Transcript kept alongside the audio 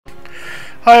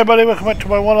Hi everybody, welcome back to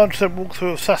my 100% walkthrough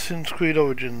of Assassin's Creed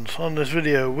Origins. On this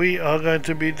video we are going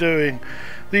to be doing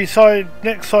the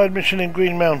next side mission in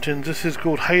Green Mountains. This is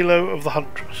called Halo of the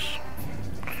Huntress.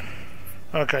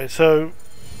 Okay, so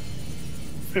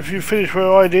if you finish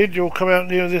where I did, you'll come out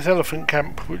near this elephant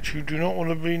camp, which you do not want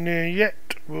to be near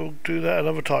yet. We'll do that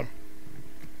another time.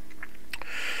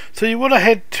 So you want to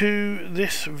head to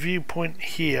this viewpoint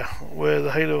here, where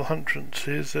the Halo of the Huntress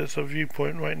is. There's a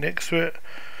viewpoint right next to it.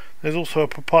 There's also a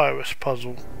papyrus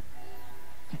puzzle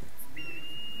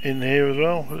in here as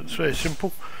well. It's very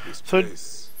simple.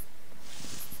 This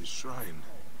shrine,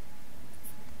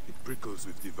 it prickles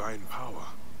with divine power.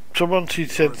 So once he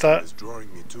said that, is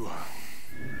drawing me to her.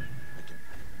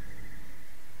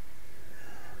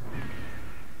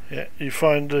 yeah, you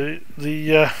find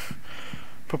the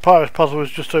papyrus puzzle is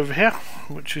just over here,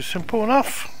 which is simple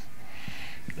enough.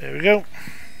 There we go.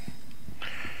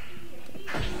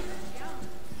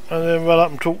 And then run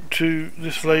up and talk to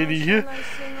this lady here.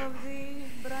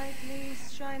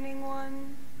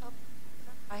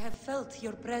 I have felt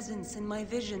your presence in my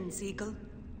visions, Eagle.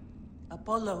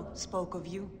 Apollo spoke of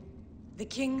you. The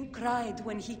king cried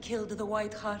when he killed the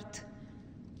White Hart.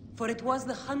 For it was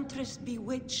the Huntress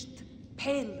bewitched,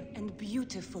 pale and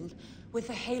beautiful, with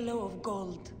a halo of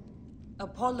gold.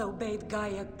 Apollo bade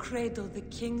Gaia cradle the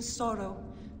king's sorrow,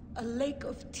 a lake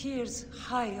of tears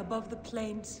high above the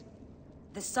plains.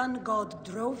 The sun god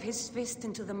drove his fist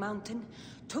into the mountain,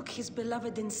 took his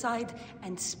beloved inside,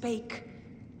 and spake,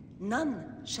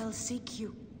 "None shall seek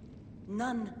you,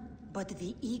 none but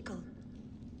the eagle.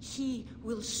 He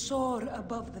will soar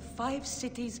above the 5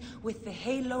 cities with the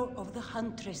halo of the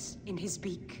Huntress in his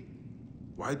beak."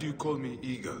 Why do you call me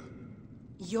Eagle?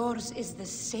 Yours is the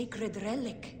sacred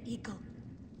relic, Eagle.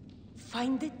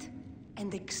 Find it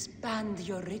and expand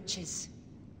your riches.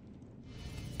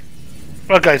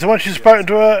 Okay, so once you've spoken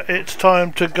to her, it's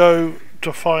time to go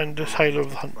to find this Halo of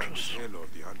the Huntress.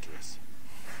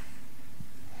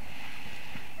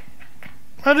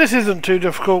 Now this isn't too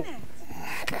difficult.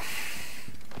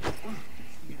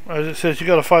 As it says, you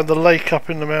got to find the lake up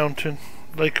in the mountain.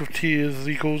 Lake of Tears, as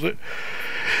he calls it.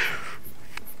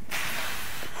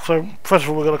 So first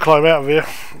of all, we're going to climb out of here.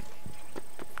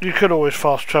 You could always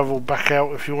fast travel back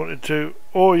out if you wanted to,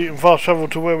 or you can fast travel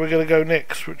to where we're going to go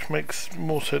next, which makes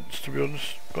more sense, to be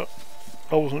honest, but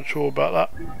I wasn't sure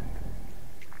about that.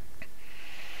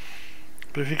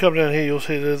 But if you come down here, you'll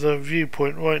see there's a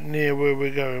viewpoint right near where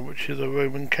we're going, which is a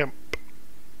Roman camp.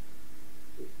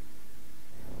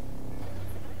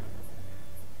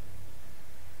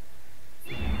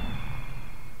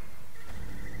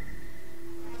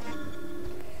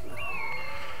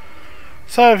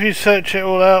 So if you search it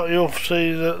all out, you'll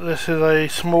see that this is a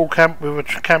small camp with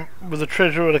a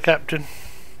treasure and a captain.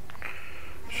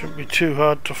 Shouldn't be too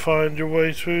hard to find your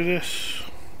way through this.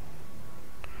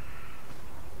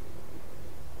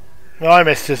 Now, I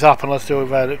messed this up and I still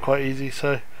found it quite easy,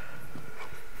 so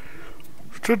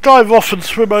to dive off and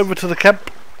swim over to the camp.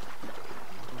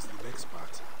 What was the next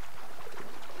part?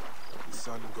 The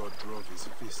sun god drove his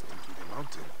fist into the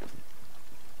mountain.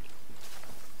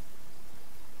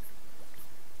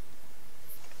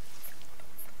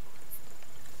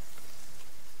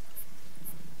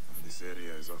 This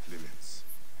area is off limits.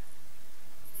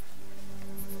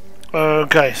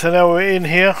 Okay, so now we're in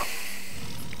here.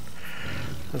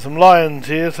 There's some lions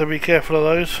here, so be careful of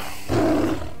those.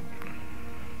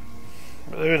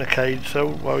 But they're in a cage, so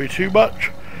don't worry too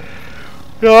much.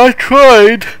 Yeah, I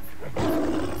tried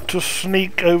to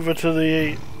sneak over to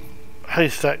the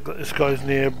haystack that this guy's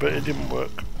near, but it didn't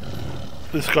work.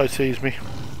 This guy sees me.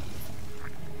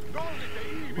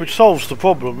 Which solves the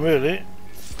problem, really.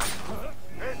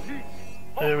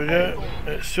 There we go.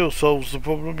 It still solves the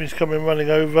problem. He's coming running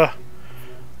over.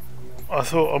 I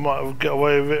thought I might have get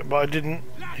away with it, but I didn't.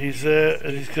 He's there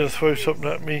and he's going to throw something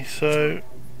at me, so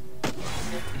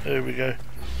there we go.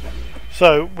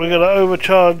 So we're going to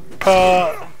overcharge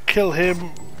power, kill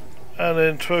him, and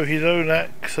then throw his own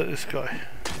axe at this guy.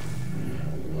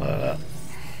 Like that.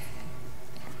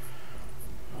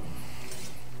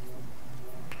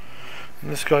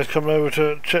 And this guy's coming over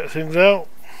to check things out.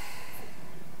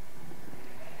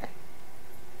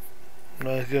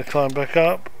 Now he's going to climb back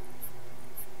up.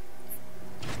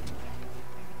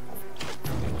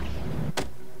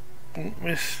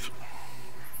 Missed.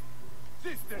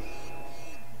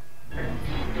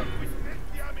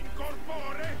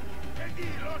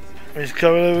 He's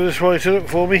coming over this way to look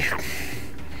for me.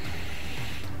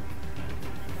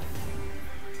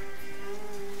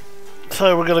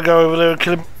 So we're going to go over there and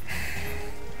kill him.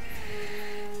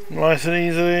 Nice and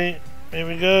easily. Here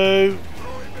we go.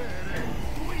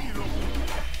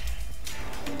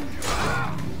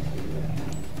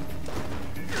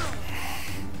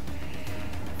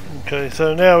 Okay,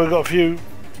 so now we've got a few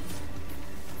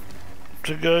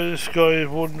to go. This guy is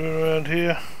wandering around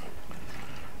here.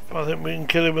 I think we can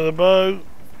kill him with a bow.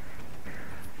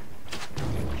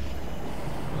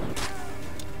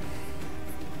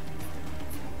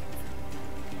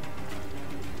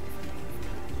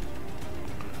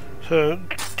 So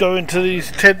go into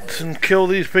these tents and kill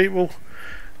these people.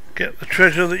 Get the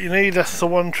treasure that you need. That's the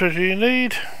one treasure you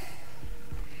need.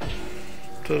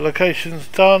 The location's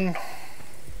done.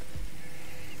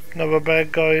 Another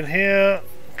bad guy in here.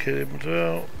 Kill him as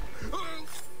well.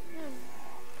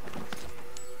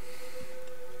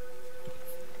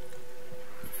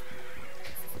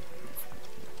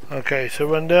 Okay, so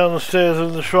run down the stairs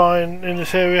of the shrine in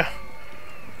this area,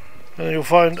 and you'll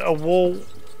find a wall.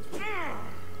 The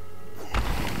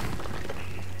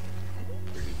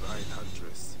divine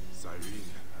Huntress, Cyrene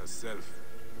herself.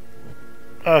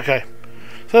 Okay,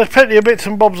 so there's plenty of bits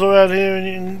and bobs around here, and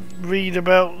you can read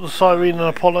about the Cyrene and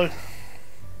Apollo.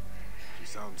 She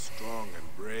sounds strong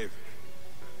and brave.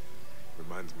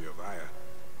 Reminds me of Aya.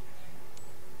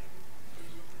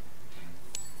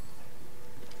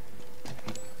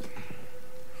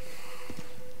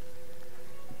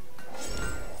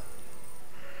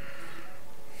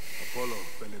 Apollo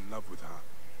fell in love with her.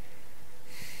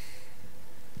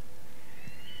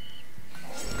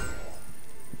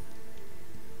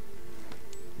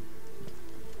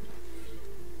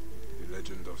 The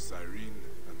legend of Cyrene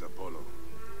and Apollo.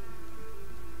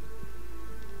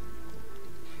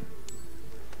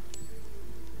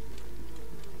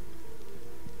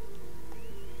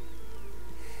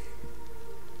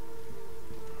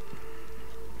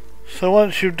 So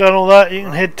once you've done all that, you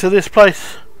can head to this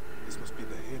place. This must be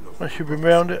the halo. Once you've been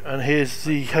round it, and here's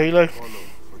the halo. Apollo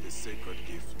for this sacred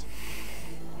gift.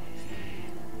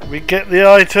 We get the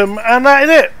item, and that is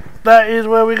it. That is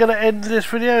where we're going to end this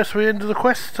video. So we end the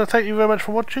quest. So thank you very much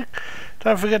for watching.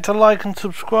 Don't forget to like and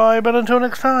subscribe, and until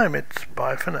next time, it's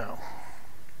bye for now.